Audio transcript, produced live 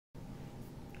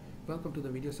Welcome to the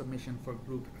video submission for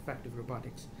group AEffective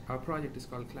Robotics. Our project is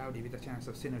called Cloudy with a Chance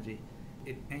of Synergy.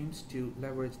 It aims to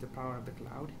leverage the power of the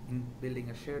cloud in building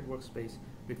a shared workspace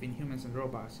between humans and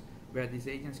robots, where these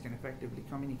agents can effectively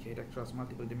communicate across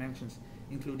multiple dimensions,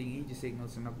 including EEG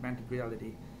signals and augmented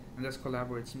reality, and thus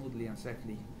collaborate smoothly and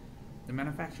safely. The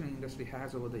manufacturing industry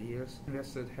has, over the years,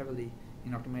 invested heavily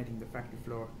in automating the factory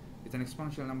floor, with an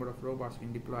exponential number of robots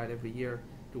being deployed every year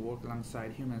to work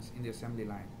alongside humans in the assembly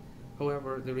line.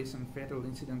 However, the recent fatal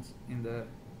incidents in the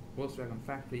Volkswagen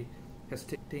factory has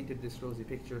tainted this rosy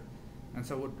picture and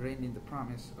somewhat drained in the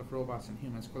promise of robots and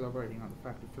humans collaborating on the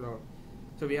factory floor.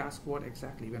 So we ask, what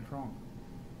exactly went wrong?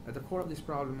 At the core of this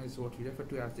problem is what we refer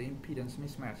to as the impedance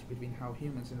mismatch between how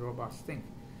humans and robots think.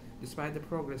 Despite the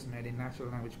progress made in natural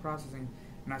language processing,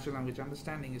 natural language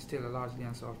understanding is still a largely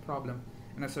unsolved problem,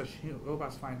 and as such,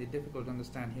 robots find it difficult to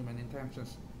understand human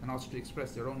intentions and also to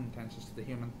express their own intentions to the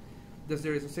human. Thus,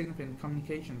 there is a significant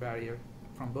communication barrier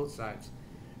from both sides.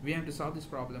 We aim to solve this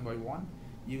problem by 1.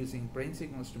 Using brain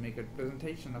signals to make a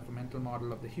representation of a mental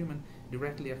model of the human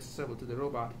directly accessible to the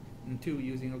robot, and 2.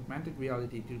 Using augmented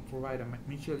reality to provide a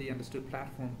mutually understood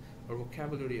platform or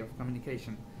vocabulary of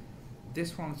communication.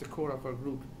 This forms the core of our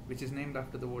group, which is named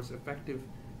after the words effective,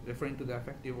 referring to the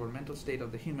affective or mental state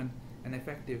of the human, and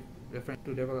effective, referring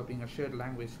to developing a shared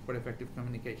language for effective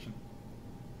communication.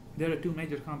 There are 2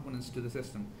 major components to the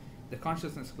system: the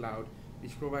consciousness cloud,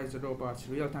 which provides the robots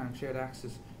real-time shared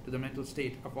access to the mental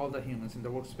state of all the humans in the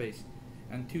workspace,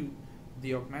 and 2.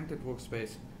 the augmented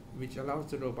workspace, which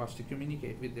allows the robots to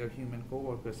communicate with their human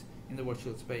co-workers in the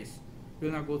virtual space.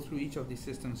 We'll now go through each of these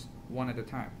systems one at a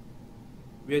time.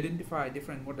 We identify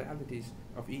different modalities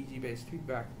of EEG-based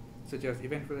feedback, such as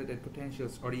event-related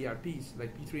potentials or ERPs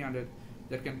like P300,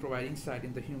 that can provide insight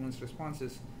into humans'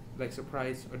 responses like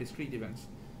surprise or discrete events.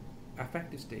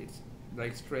 Affective states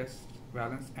like stress,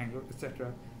 valence, anger,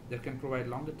 etc., that can provide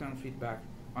longer-term feedback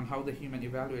on how the human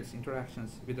evaluates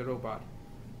interactions with the robot,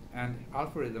 and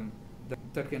algorithm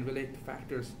that can relate to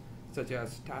factors such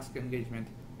as task engagement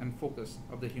and focus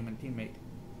of the human teammate.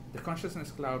 The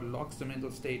consciousness cloud logs the mental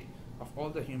state of all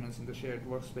the humans in the shared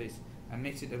workspace and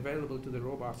makes it available to the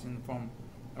robots in the form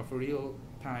of a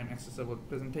real-time accessible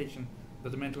presentation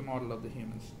of the mental model of the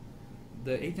humans.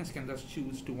 The agents can thus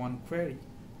choose to 1. query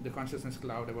the consciousness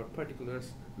cloud about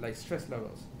particulars like stress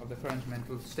levels of the current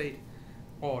mental state,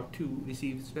 or 2.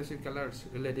 receive specific alerts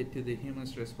related to the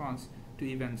human's response to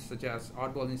events such as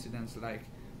oddball incidents like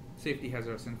safety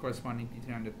hazards and corresponding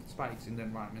P300 spikes in the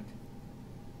environment.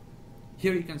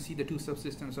 Here you can see the 2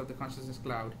 subsystems of the consciousness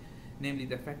cloud, namely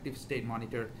the affective state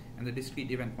monitor and the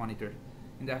discrete event monitor.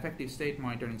 In the affective state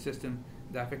monitoring system,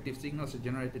 the affective signals are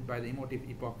generated by the emotive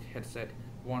epoch headset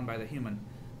worn by the human.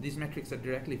 These metrics are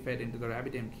directly fed into the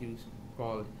RabbitMQ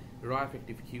called raw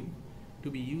affective cue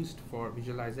to be used for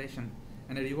visualization,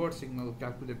 and a reward signal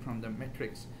calculated from the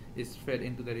metrics is fed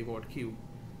into the reward cue.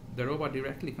 The robot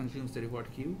directly consumes the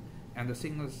reward cue, and the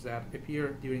signals that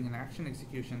appear during an action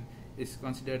execution is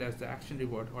considered as the action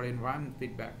reward or environment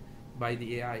feedback by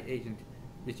the AI agent,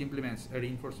 which implements a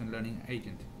reinforcement learning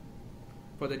agent.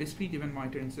 For the discrete event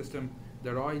monitoring system,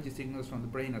 the raw EEG signals from the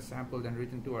brain are sampled and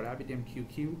written to a RabbitMQ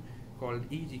queue called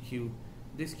EEG queue.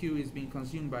 This queue is being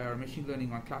consumed by our machine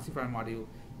learning on classifier module,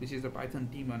 which is a Python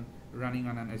daemon running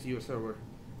on an ASU server.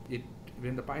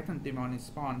 When the Python daemon is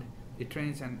spawned, it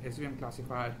trains an SVM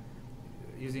classifier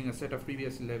using a set of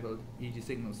previously labeled EEG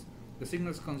signals. The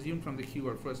signals consumed from the queue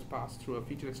are first passed through a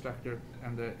feature extractor,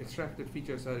 and the extracted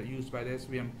features are used by the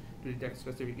SVM to detect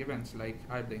specific events like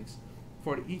eye blinks.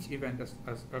 For each event,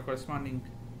 a corresponding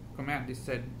command is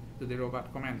said to the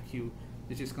robot command queue,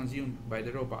 which is consumed by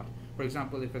the robot. For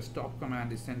example, if a stop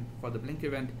command is sent for the blink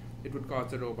event, it would cause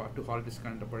the robot to halt its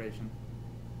current operation.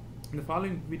 In the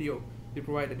following video, we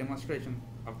provide a demonstration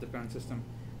of the current system.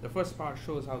 The first part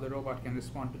shows how the robot can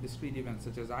respond to discrete events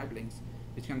such as eye blinks,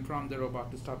 which can prompt the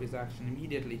robot to stop its action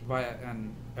immediately via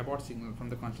an abort signal from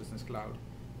the consciousness cloud.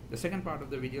 The second part of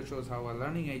the video shows how a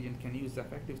learning agent can use the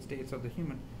affective states of the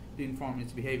human to inform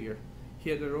its behavior.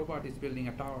 Here the robot is building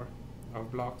a tower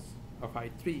of blocks of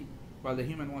height 3, while the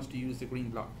human wants to use the green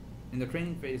block. In the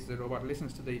training phase, the robot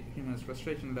listens to the human's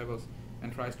frustration levels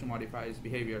and tries to modify its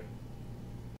behavior.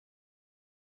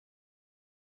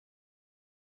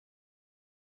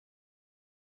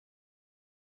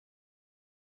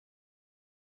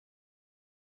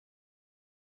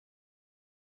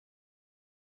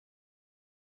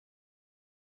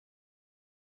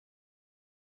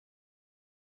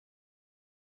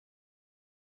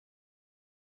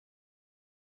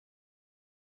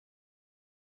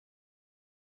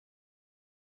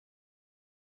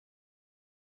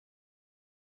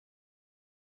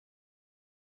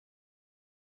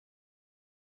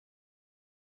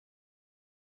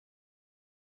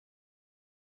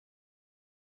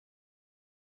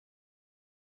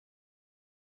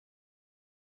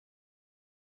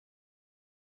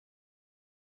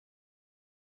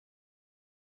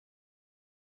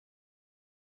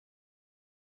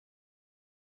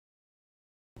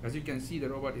 As you can see, the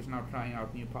robot is now trying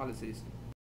out new policies.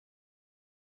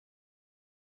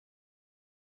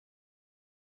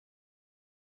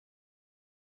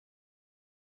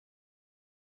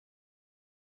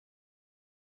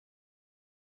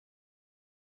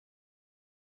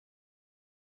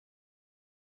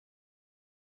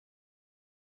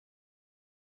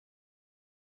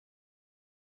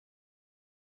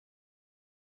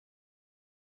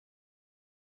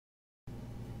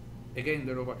 Again,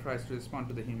 the robot tries to respond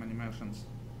to the human emotions.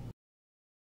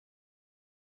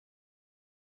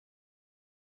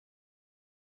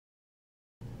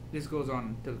 This goes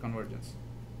on till convergence.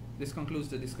 This concludes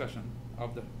the discussion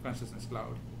of the consciousness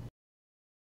cloud.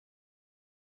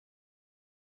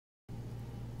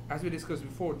 As we discussed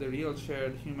before, the real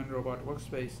shared human-robot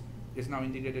workspace is now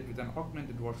integrated with an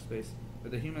augmented workspace where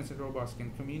the humans and robots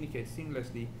can communicate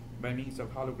seamlessly by means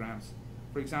of holograms.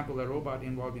 For example, a robot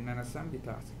involved in an assembly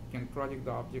task can project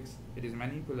the objects it is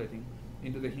manipulating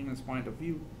into the human's point of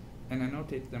view and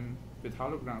annotate them with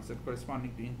holograms that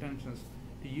corresponding to intentions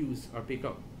to use or pick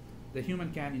up. The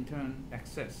human can in turn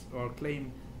access or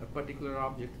claim a particular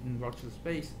object in virtual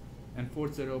space and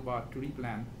force the robot to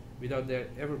replan without there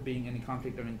ever being any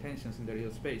conflict of intentions in the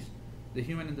real space. The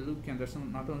human in the loop can thus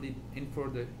not only infer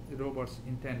the robot's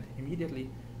intent immediately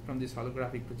from these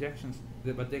holographic projections,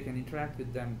 but they can interact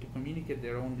with them to communicate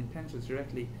their own intentions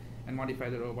directly and modify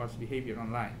the robot's behavior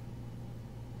online.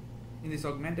 In this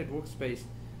augmented workspace,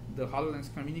 the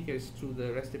HoloLens communicates through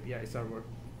the REST API server.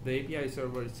 The API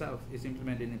server itself is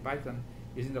implemented in Python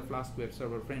using the Flask web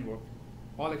server framework.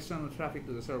 All external traffic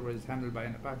to the server is handled by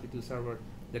an Apache 2 server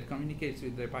that communicates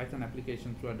with the Python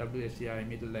application through a WHCI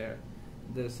middle layer.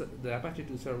 The Apache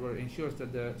 2 server ensures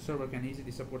that the server can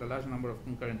easily support a large number of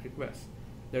concurrent requests.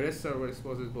 The REST server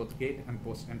exposes both GET and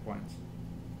POST endpoints.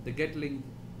 The GET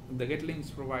links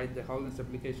provide the HoloLens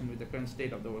application with the current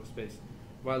state of the workspace,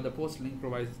 while the POST link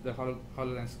provides the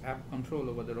HoloLens app control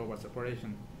over the robot's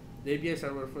operation. The API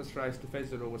server first tries to fetch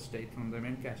the robot state from the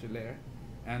memcache layer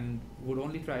and would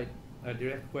only try a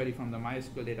direct query from the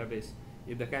MySQL database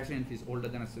if the cache entry is older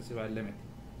than a specified limit.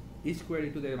 Each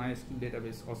query to the MySQL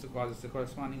database also causes the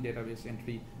corresponding database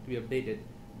entry to be updated,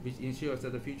 which ensures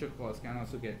that the future calls can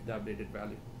also get the updated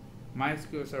value.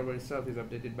 MySQL server itself is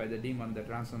updated by the daemon that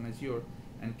runs on Azure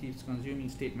and keeps consuming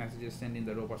state messages sent in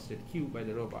the robot state queue by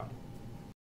the robot.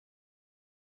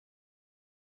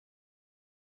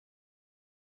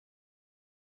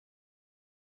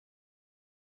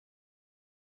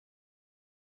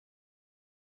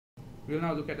 We will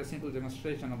now look at a simple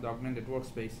demonstration of the augmented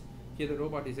workspace. Here the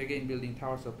robot is again building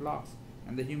towers of blocks,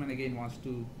 and the human again wants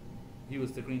to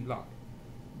use the green block.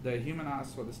 The human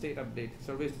asks for the state update,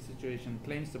 surveys the situation,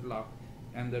 claims the block,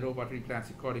 and the robot replans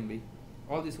accordingly.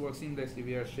 All this works seamlessly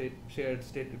via shared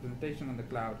state representation on the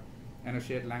cloud and a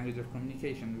shared language of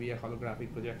communication via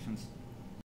holographic projections.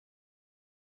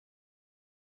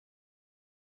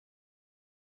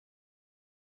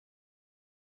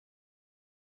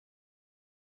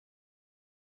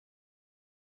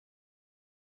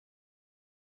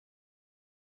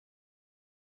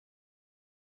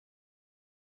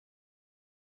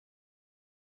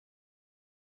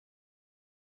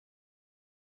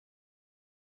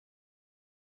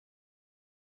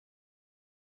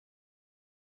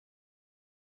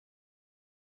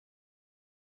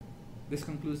 This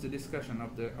concludes the discussion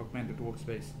of the augmented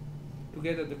workspace.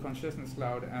 Together, the consciousness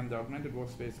cloud and the augmented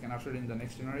workspace can usher in the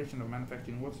next generation of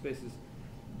manufacturing workspaces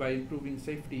by improving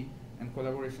safety and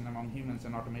collaboration among humans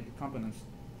and automated components.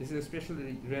 This is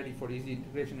especially ready for easy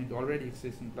integration into already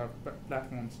existing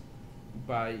platforms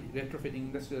by retrofitting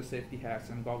industrial safety hats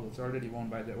and goggles already worn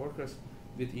by the workers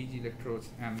with EG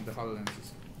electrodes and the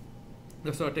HoloLenses.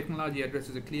 Thus, our technology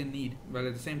addresses a clear need, while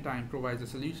at the same time provides a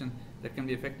solution that can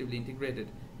be effectively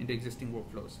integrated into existing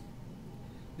workflows.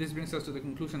 This brings us to the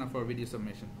conclusion of our video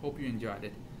submission. Hope you enjoyed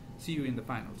it. See you in the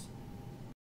finals.